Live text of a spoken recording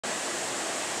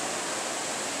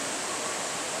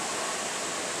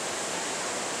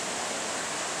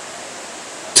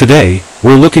Today,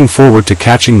 we're looking forward to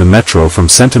catching the metro from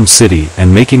Centum City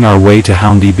and making our way to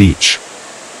Haeundae Beach.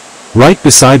 Right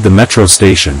beside the metro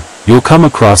station, you'll come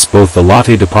across both the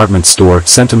Lotte department store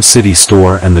Centum City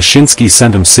store and the Shinseki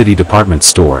Centum City department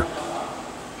store.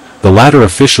 The latter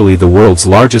officially the world's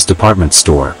largest department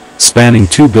store, spanning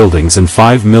 2 buildings and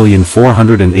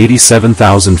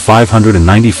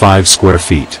 5,487,595 square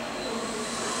feet.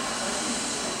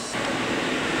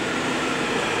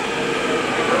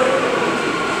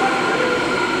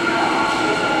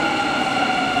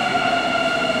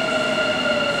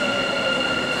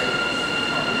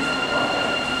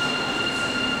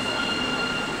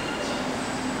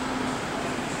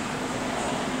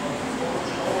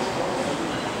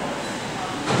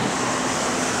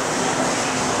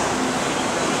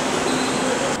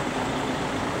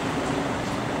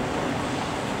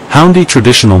 Haeundae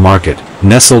Traditional Market,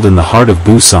 nestled in the heart of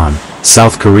Busan,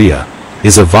 South Korea,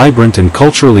 is a vibrant and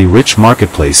culturally rich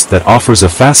marketplace that offers a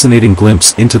fascinating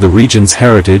glimpse into the region's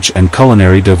heritage and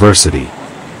culinary diversity.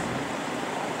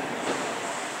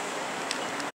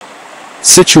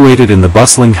 Situated in the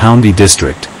bustling Haeundae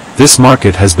district, this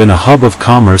market has been a hub of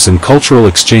commerce and cultural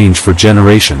exchange for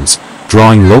generations,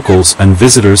 drawing locals and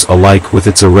visitors alike with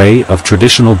its array of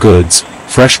traditional goods,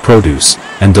 fresh produce,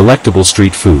 and delectable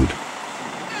street food.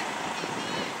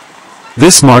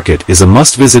 This market is a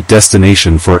must-visit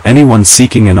destination for anyone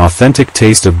seeking an authentic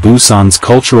taste of Busan's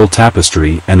cultural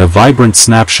tapestry and a vibrant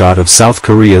snapshot of South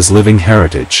Korea's living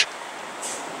heritage.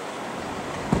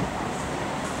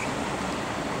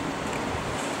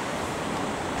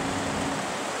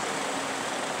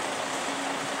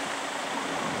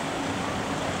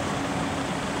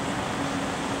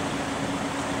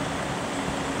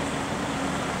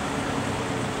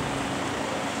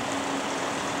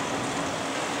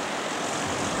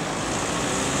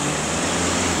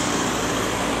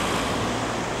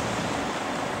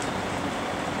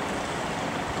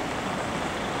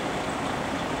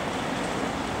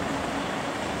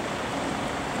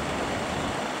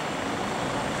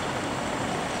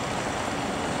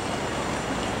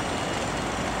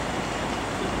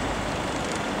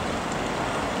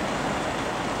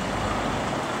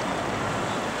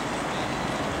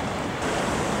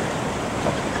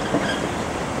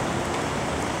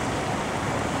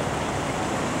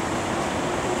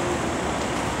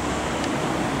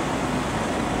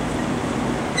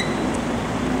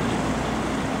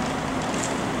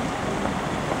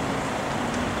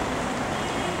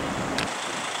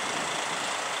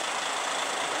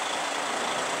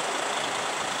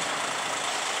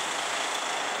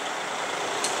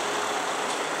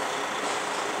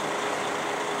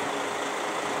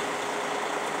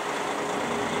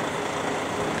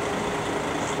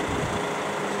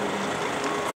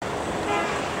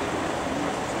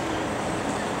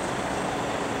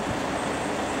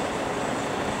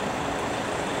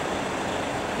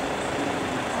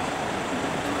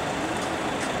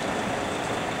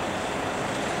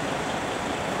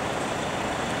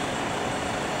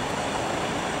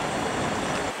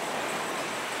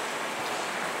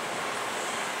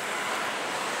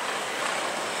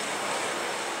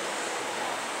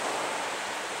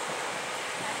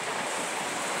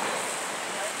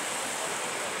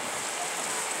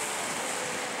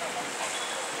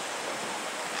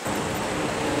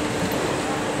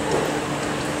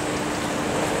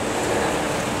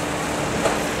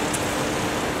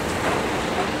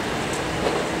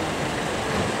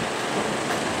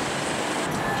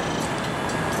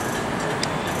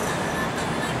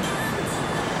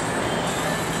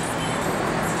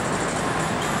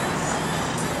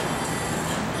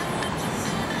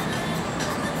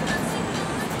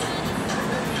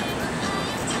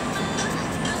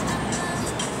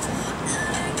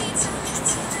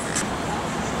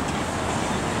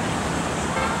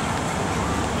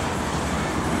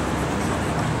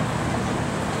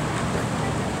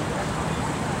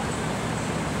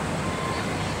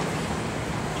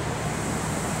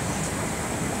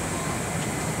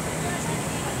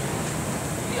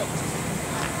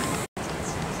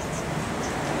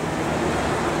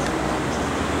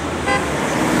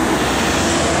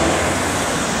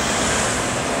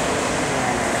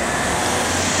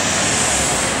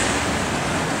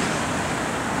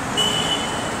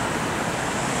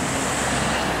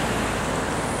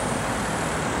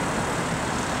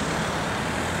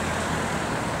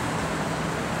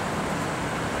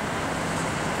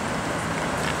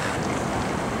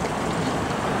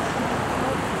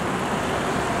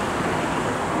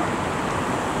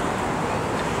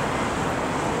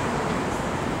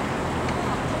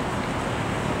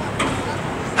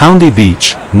 Haeundae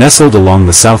Beach, nestled along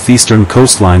the southeastern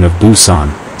coastline of Busan,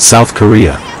 South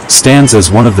Korea, stands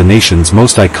as one of the nation's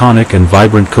most iconic and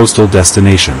vibrant coastal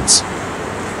destinations.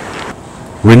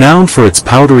 Renowned for its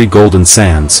powdery golden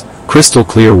sands, crystal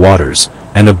clear waters,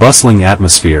 and a bustling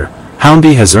atmosphere,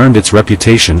 Haeundae has earned its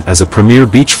reputation as a premier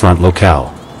beachfront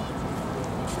locale.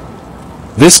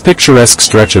 This picturesque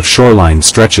stretch of shoreline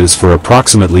stretches for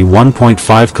approximately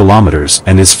 1.5 kilometers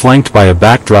and is flanked by a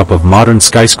backdrop of modern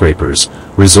skyscrapers,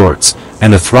 resorts,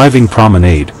 and a thriving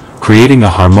promenade, creating a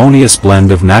harmonious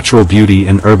blend of natural beauty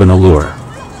and urban allure.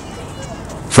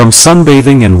 From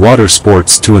sunbathing and water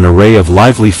sports to an array of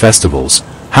lively festivals,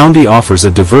 Haeundae offers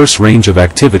a diverse range of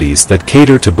activities that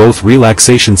cater to both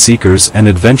relaxation seekers and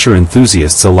adventure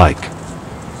enthusiasts alike.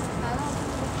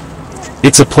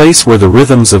 It's a place where the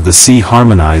rhythms of the sea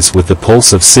harmonize with the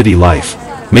pulse of city life,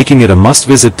 making it a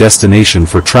must-visit destination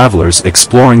for travelers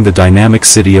exploring the dynamic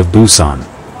city of Busan.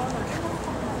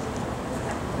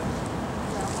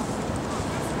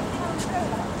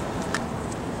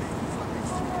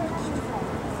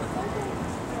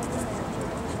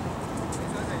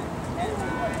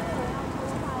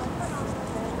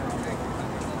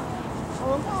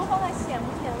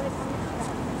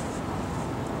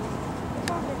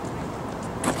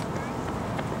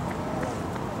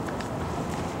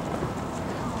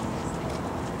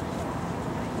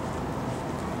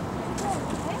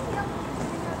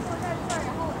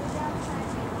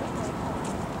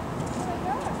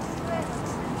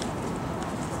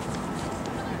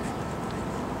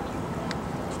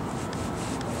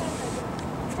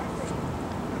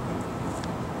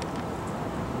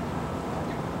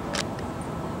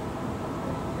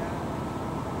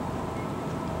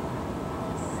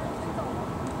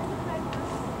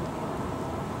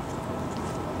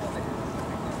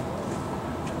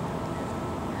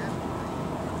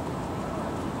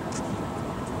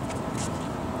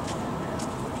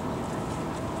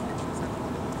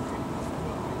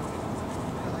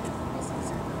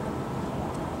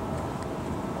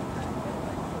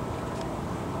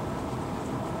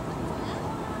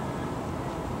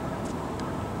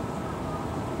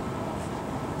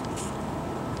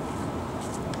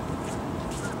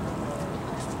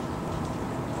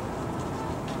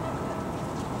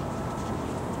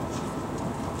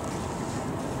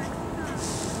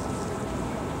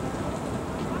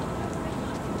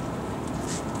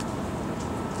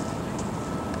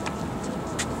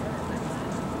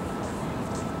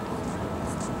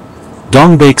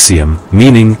 Dongbaekseom,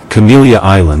 meaning Camellia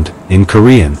Island, in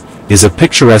Korean, is a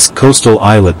picturesque coastal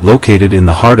islet located in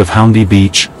the heart of Haeundae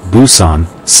Beach, Busan,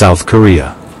 South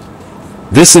Korea.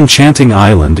 This enchanting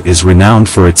island is renowned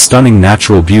for its stunning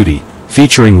natural beauty,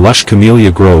 featuring lush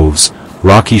camellia groves,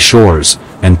 rocky shores,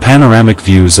 and panoramic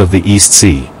views of the East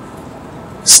Sea.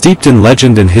 Steeped in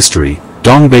legend and history,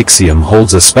 Dongbaekseom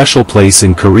holds a special place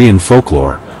in Korean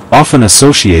folklore, often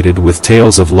associated with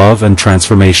tales of love and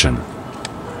transformation.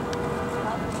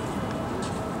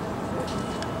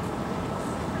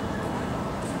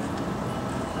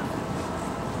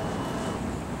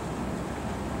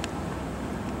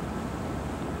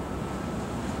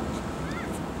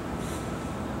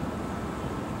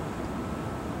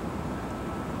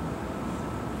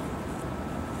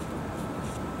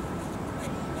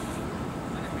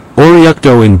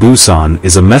 Uryukdo in Busan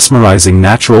is a mesmerizing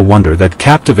natural wonder that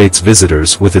captivates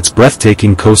visitors with its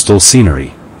breathtaking coastal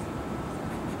scenery.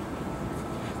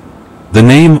 The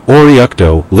name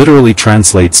Uryukdo literally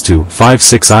translates to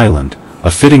 5-6 Island,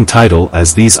 a fitting title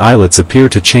as these islets appear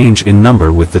to change in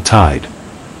number with the tide.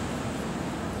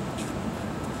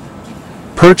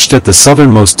 Perched at the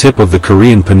southernmost tip of the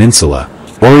Korean peninsula,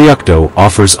 Uryukdo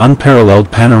offers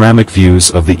unparalleled panoramic views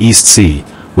of the East Sea,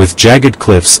 with jagged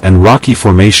cliffs and rocky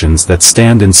formations that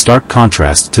stand in stark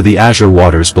contrast to the azure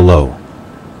waters below.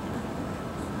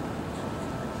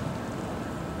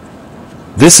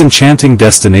 This enchanting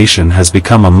destination has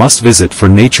become a must-visit for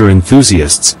nature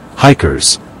enthusiasts,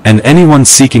 hikers, and anyone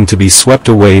seeking to be swept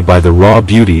away by the raw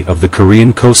beauty of the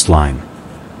Korean coastline.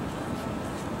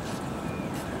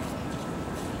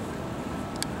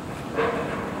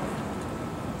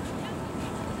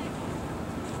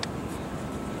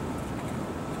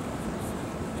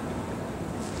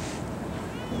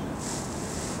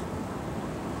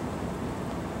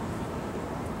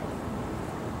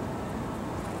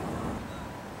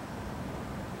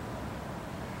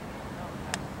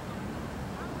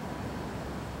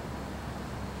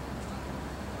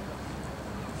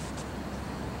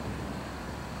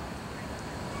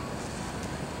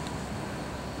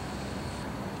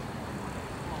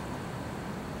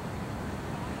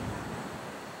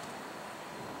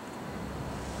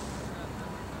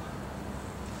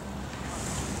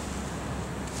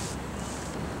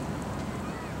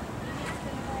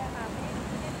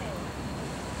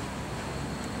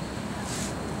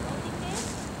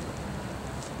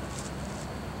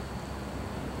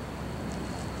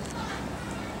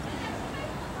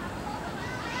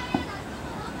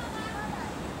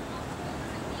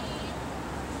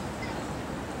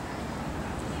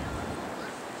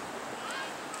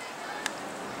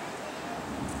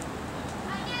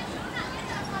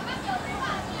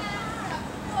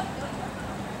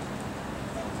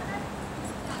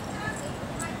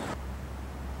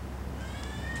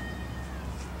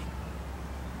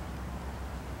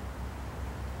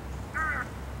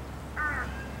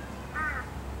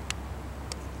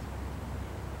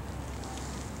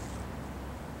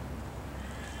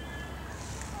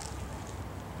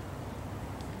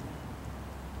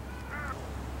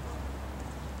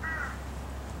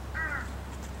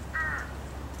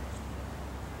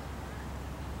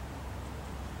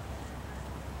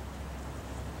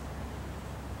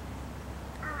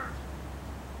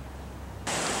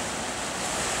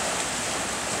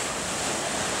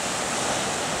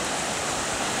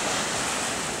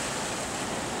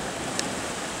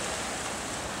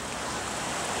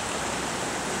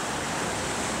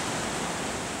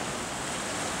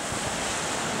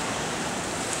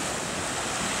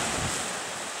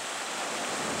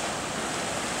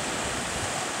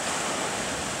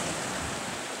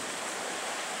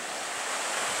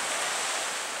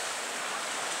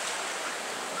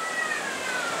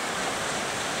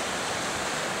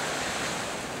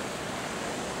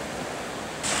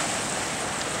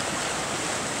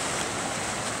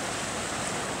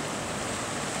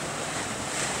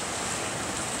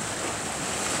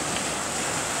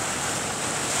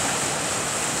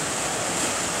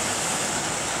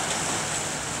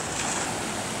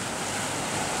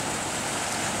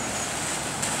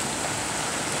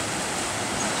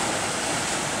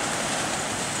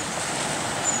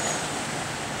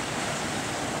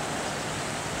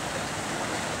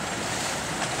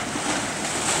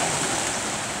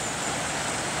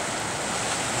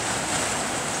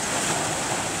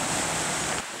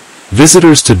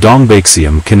 Visitors to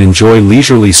Dongbaekseom can enjoy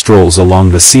leisurely strolls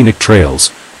along the scenic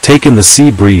trails, take in the sea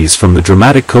breeze from the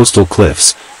dramatic coastal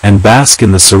cliffs, and bask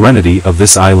in the serenity of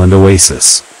this island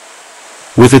oasis.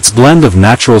 With its blend of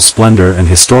natural splendor and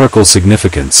historical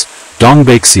significance,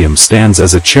 Dongbaekseom stands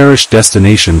as a cherished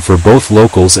destination for both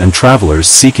locals and travelers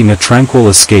seeking a tranquil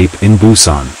escape in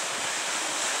Busan.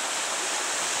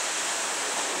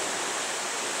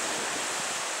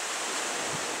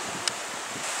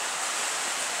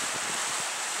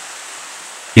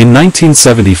 In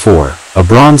 1974, a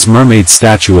bronze mermaid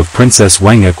statue of Princess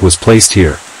Hwangak was placed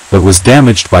here, but was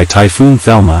damaged by Typhoon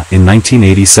Thelma in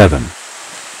 1987.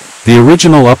 The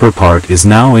original upper part is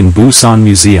now in Busan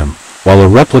Museum, while a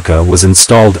replica was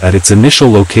installed at its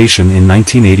initial location in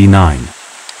 1989.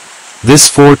 This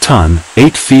 4-ton,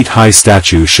 8-feet-high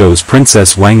statue shows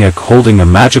Princess Hwangak holding a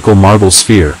magical marble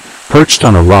sphere, perched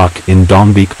on a rock in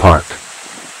Dongbaek Park.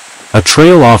 A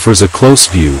trail offers a close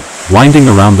view, winding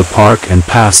around the park and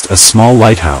past a small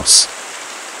lighthouse.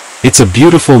 It's a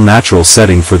beautiful natural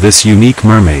setting for this unique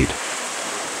mermaid.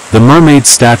 The mermaid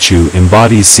statue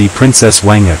embodies Sea Princess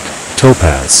Hwangak,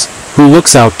 Topaz, who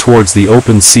looks out towards the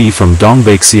open sea from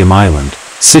Dongbaekseom Island,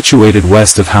 situated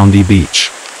west of Haeundae Beach.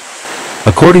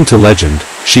 According to legend,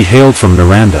 she hailed from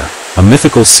Naranda, a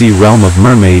mythical sea realm of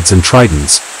mermaids and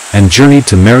tritons, and journeyed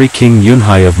to marry King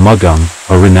Yunhai of Mugung,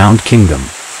 a renowned kingdom.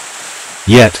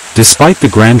 Yet, despite the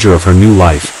grandeur of her new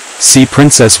life, Sea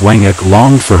Princess Hwangak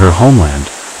longed for her homeland,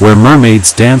 where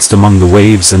mermaids danced among the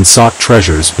waves and sought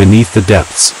treasures beneath the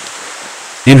depths.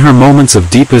 In her moments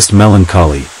of deepest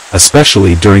melancholy,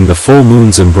 especially during the full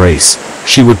moon's embrace,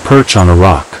 she would perch on a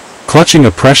rock, clutching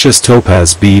a precious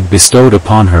topaz bead bestowed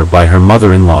upon her by her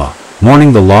mother-in-law,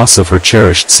 mourning the loss of her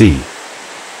cherished sea.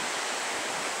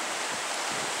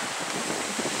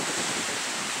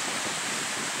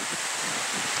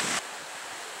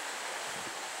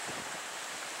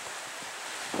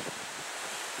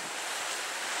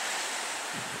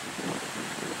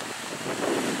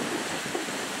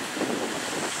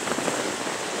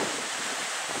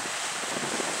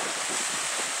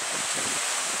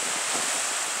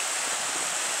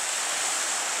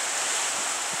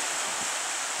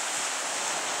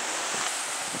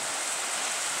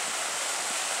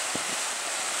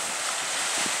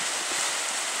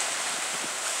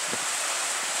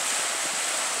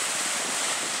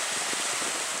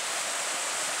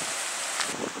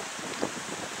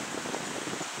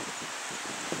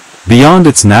 Beyond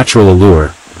its natural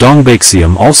allure,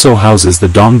 Dongbaekseom also houses the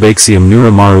Dongbaekseom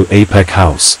Nuramaru APEC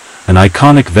House, an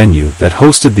iconic venue that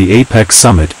hosted the APEC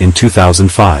Summit in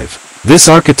 2005. This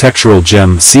architectural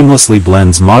gem seamlessly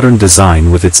blends modern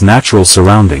design with its natural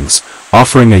surroundings,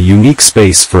 offering a unique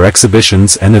space for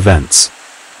exhibitions and events.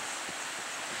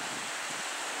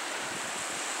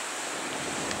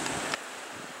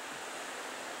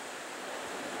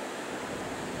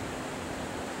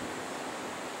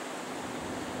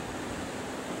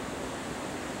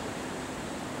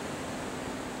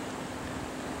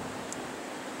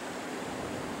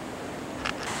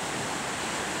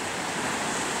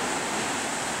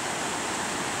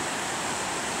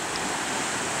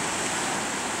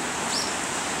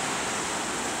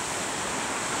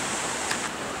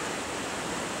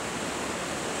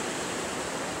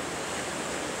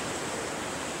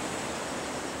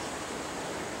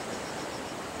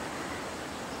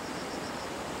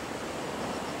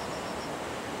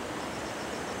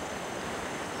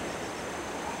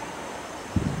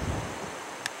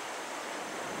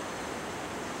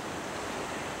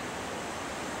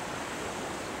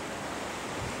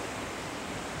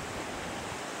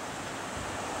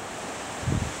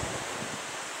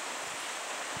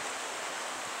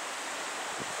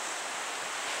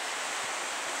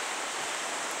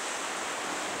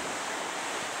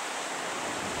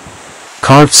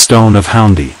 Carved stone of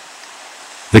Haeundae.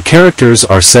 The characters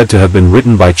are said to have been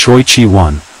written by Choi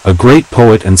Chi-won, a great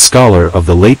poet and scholar of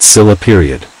the late Silla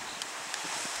period.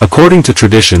 According to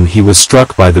tradition, he was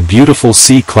struck by the beautiful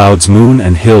sea clouds, moon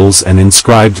and hills, and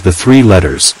inscribed the 3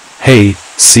 letters, Hae,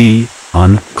 sea,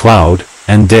 un, cloud,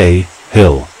 and Dae,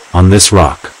 hill, on this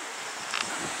rock.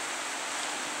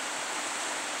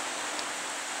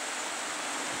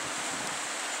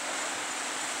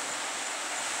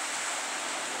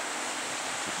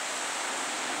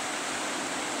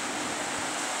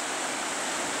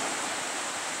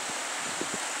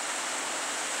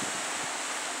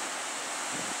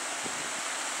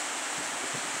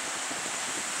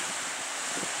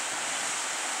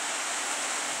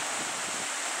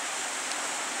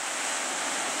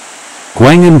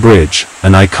 Gwangan Bridge,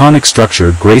 an iconic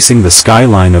structure gracing the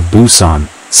skyline of Busan,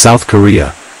 South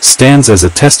Korea, stands as a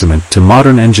testament to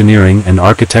modern engineering and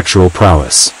architectural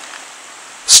prowess.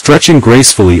 Stretching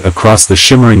gracefully across the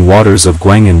shimmering waters of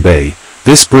Gwangan Bay,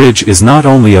 this bridge is not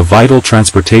only a vital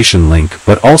transportation link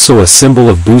but also a symbol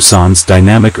of Busan's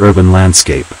dynamic urban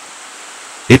landscape.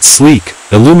 Its sleek,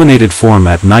 illuminated form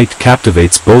at night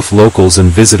captivates both locals and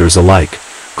visitors alike,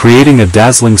 creating a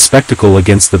dazzling spectacle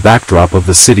against the backdrop of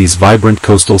the city's vibrant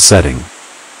coastal setting.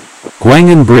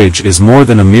 Gwangan Bridge is more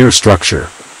than a mere structure,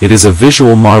 it is a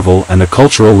visual marvel and a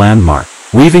cultural landmark,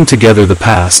 weaving together the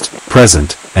past,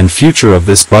 present, and future of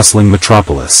this bustling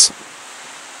metropolis.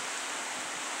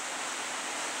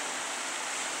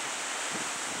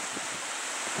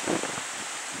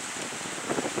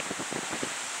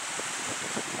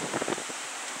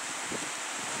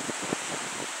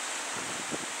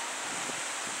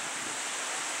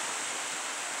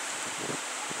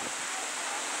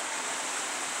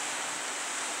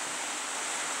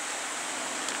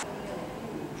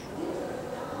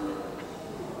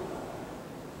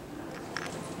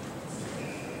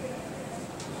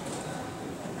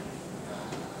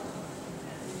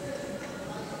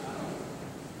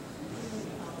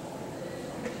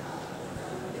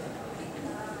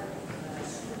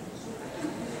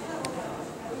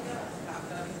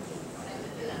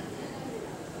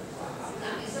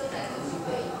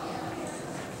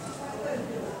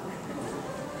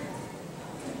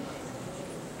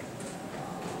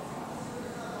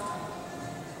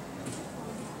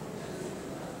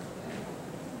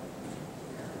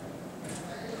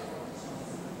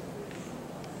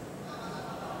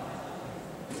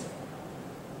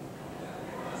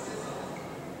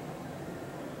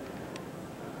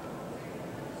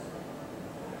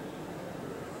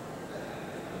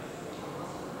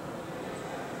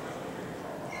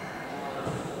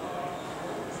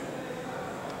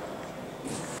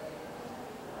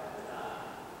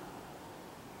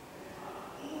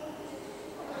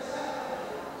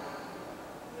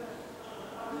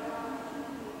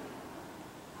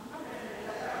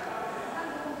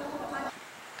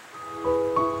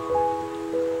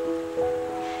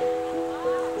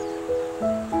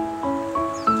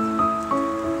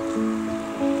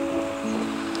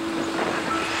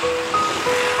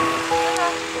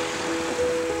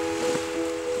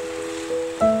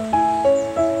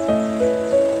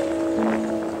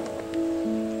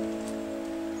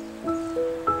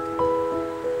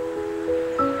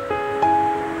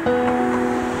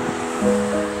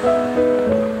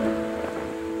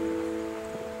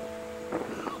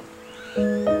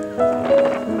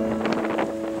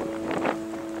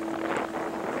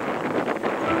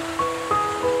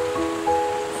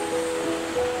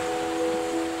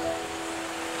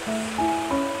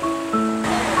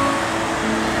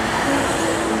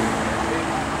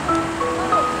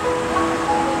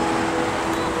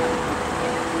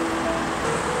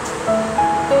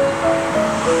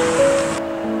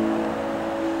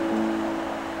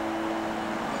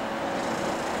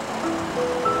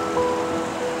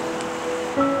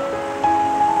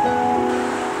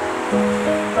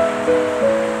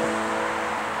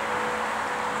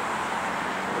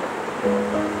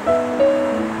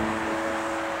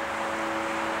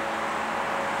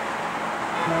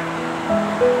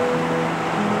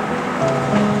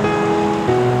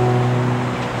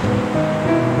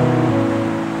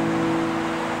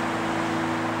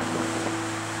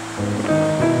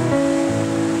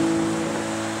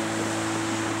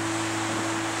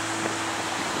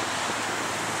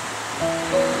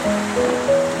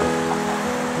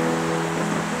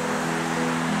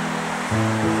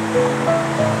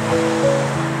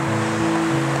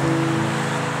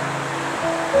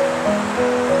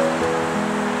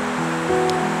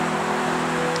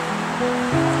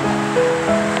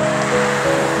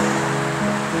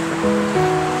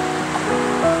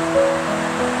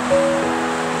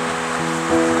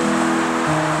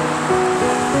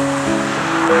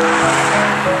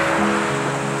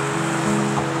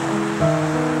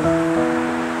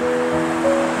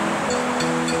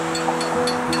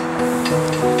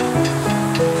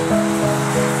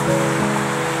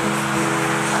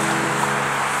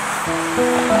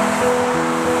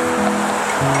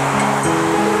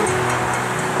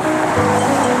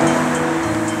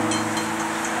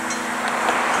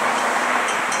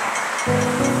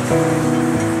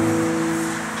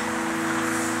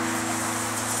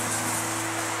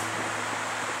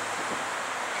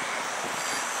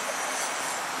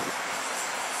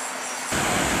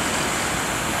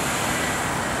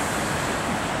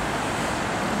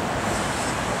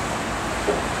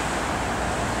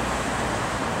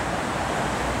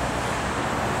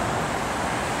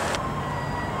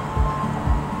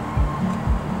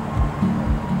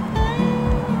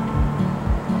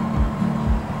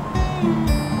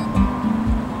 you.